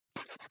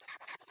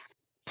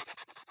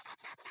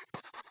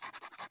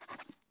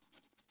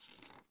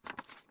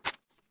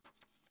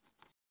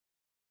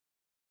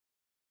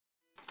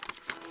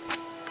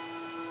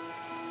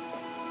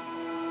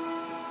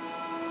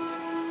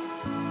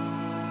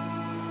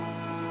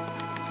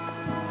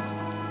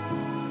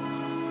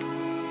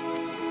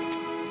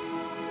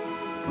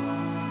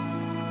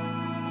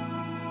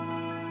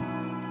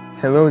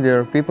Hello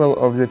there, people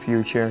of the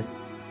future.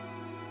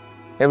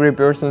 Every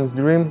person's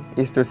dream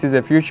is to see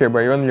the future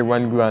by only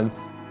one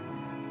glance.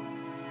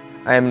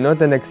 I am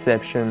not an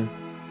exception.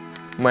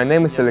 My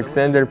name is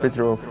Aliaksandr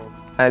Piatrou.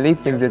 I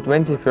live in the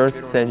 21st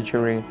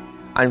century.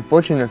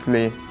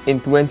 Unfortunately, in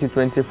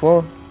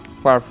 2024,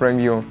 far from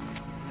you,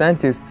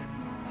 scientists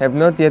have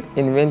not yet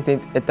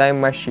invented a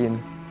time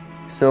machine.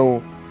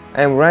 So,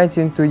 I am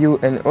writing to you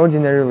an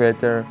ordinary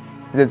letter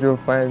that will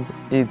find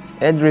its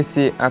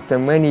addressee after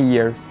many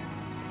years.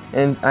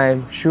 And I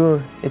am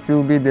sure it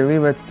will be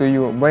delivered to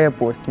you by a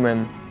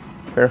postman.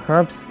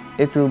 Perhaps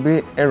it will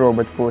be a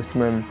robot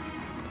postman.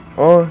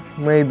 Or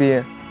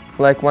maybe,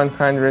 like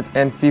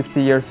 150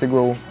 years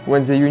ago,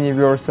 when the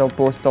Universal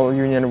Postal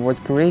Union was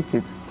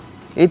created,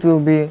 it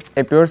will be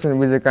a person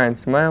with a kind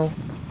smile,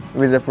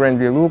 with a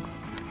friendly look,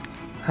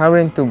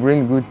 hurrying to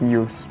bring good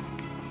news.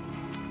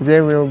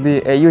 There will be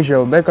a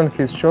usual bag on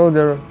his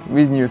shoulder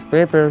with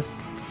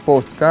newspapers,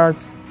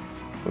 postcards,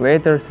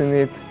 letters in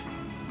it,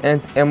 and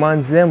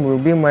among them will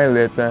be my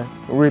letter,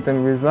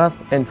 written with love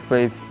and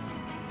faith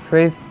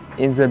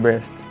in the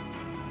best.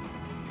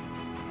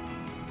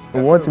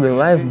 What will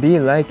life be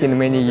like in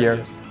many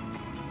years?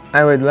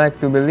 I would like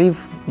to believe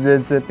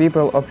that the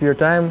people of your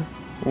time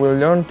will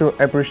learn to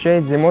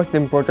appreciate the most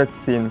important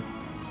thing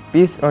 –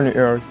 peace on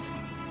earth.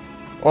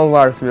 All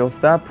wars will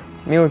stop,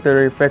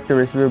 military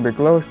factories will be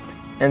closed,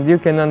 and you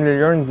can only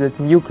learn that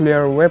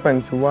nuclear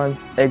weapons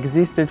once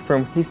existed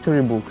from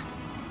history books.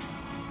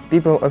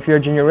 People of your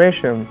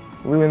generation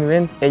will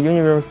invent a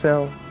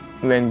universal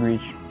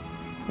language,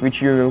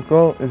 which you will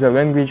call the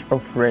language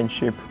of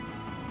friendship.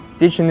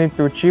 Teaching it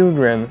to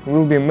children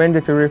will be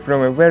mandatory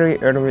from a very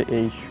early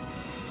age.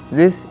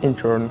 This, in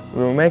turn,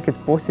 will make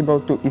it possible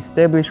to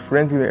establish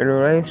friendly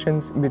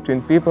relations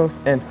between peoples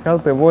and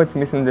help avoid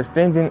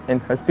misunderstanding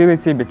and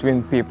hostility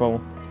between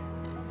people.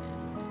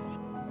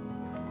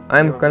 I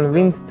am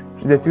convinced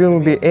that we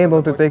will be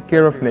able to take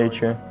care of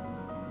nature.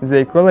 The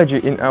ecology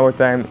in our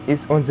time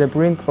is on the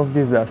brink of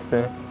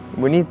disaster.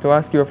 We need to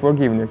ask your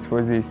forgiveness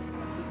for this.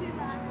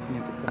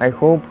 I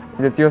hope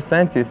that your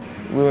scientists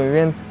will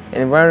invent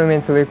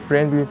environmentally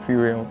friendly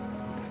fuel,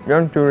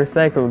 learn to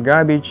recycle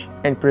garbage,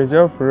 and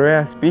preserve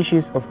rare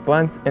species of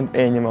plants and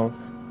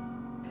animals.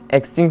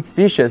 Extinct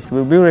species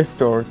will be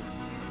restored.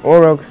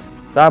 Aurochs,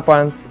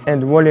 tapans,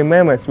 and woolly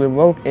mammoths will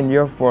walk in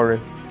your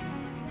forests.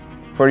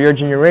 For your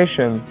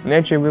generation,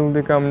 nature will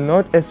become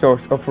not a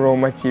source of raw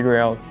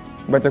materials,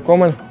 but a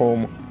common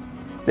home,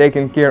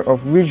 taking care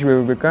of which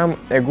will become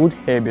a good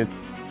habit.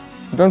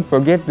 Don't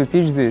forget to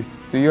teach this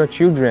to your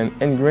children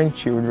and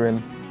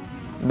grandchildren.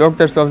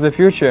 Doctors of the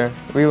future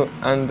will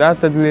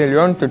undoubtedly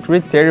learn to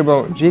treat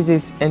terrible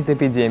diseases and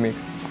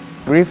epidemics.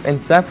 Grief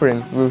and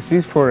suffering will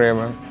cease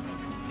forever.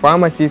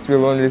 Pharmacies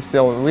will only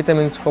sell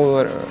vitamins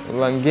for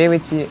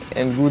longevity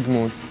and good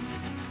mood.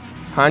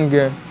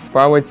 Hunger,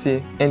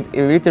 poverty, and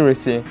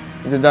illiteracy,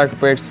 the dark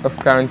pages of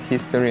current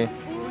history,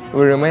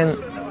 will remain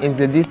in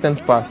the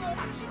distant past.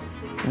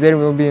 There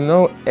will be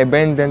no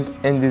abandoned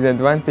and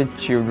disadvantaged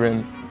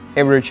children.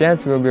 Every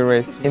child will be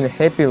raised in a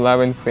happy,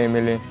 loving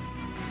family.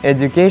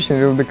 Education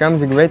will become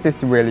the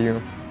greatest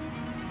value.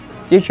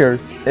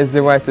 Teachers, as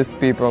the wisest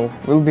people,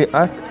 will be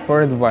asked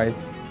for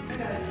advice.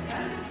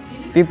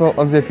 People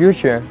of the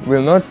future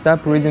will not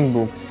stop reading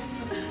books.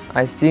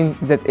 I think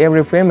that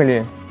every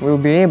family will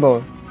be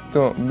able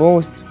to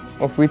boast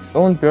of its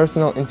own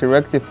personal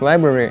interactive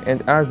library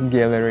and art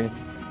gallery.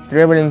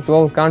 Traveling to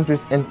all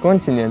countries and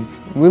continents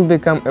will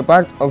become a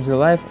part of the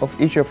life of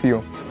each of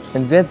you,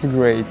 and that's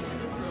great.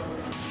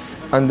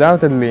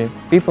 Undoubtedly,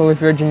 people of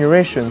your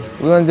generation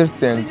will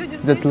understand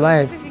that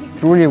life,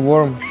 truly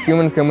warm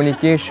human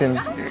communication,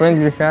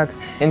 friendly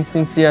hugs, and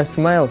sincere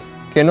smiles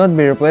cannot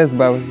be replaced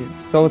by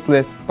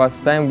thoughtless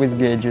pastime with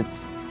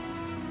gadgets.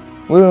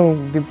 We will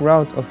be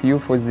proud of you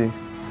for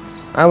this.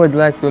 I would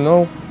like to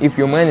know if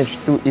you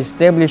managed to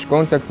establish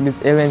contact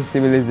with alien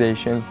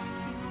civilizations,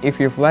 if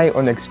you fly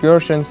on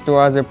excursions to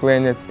other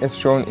planets as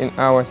shown in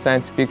our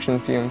science fiction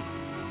films.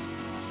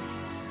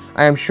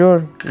 I am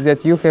sure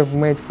that you have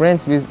made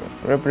friends with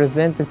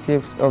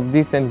representatives of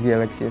distant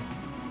galaxies.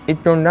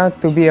 It turned out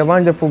to be a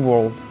wonderful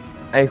world.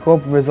 I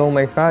hope with all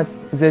my heart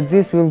that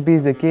this will be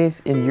the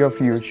case in your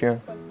future.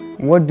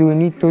 What do you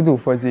need to do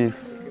for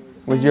this?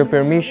 With your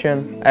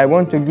permission, I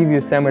want to give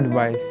you some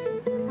advice.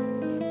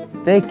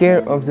 Take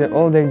care of the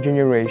older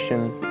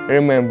generation.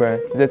 Remember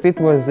that it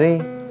was they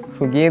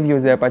who gave you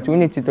the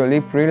opportunity to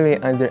live freely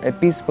under a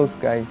peaceful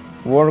sky.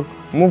 Work,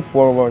 move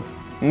forward,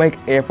 make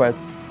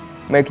efforts,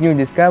 make new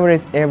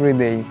discoveries every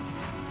day.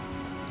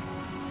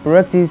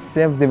 Practice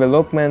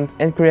self-development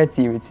and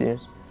creativity.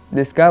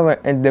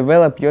 Discover and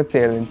develop your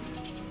talents.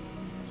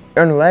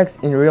 Earn likes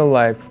in real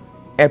life.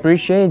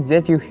 Appreciate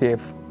that you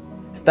have.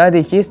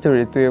 Study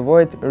history to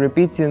avoid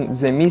repeating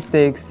the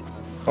mistakes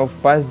of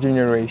past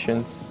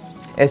generations.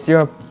 As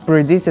your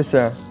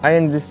predecessor, I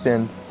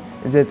understand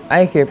that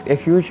I have a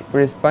huge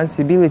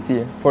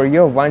responsibility for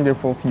your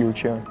wonderful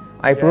future.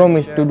 I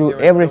promise to do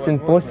everything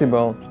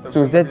possible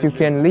so that you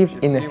can live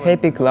in a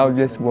happy,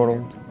 cloudless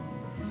world.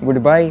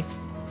 Goodbye,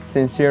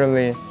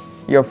 sincerely,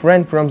 your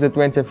friend from the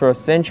 21st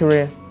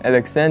century,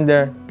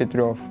 Aliaksandr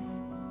Piatrou.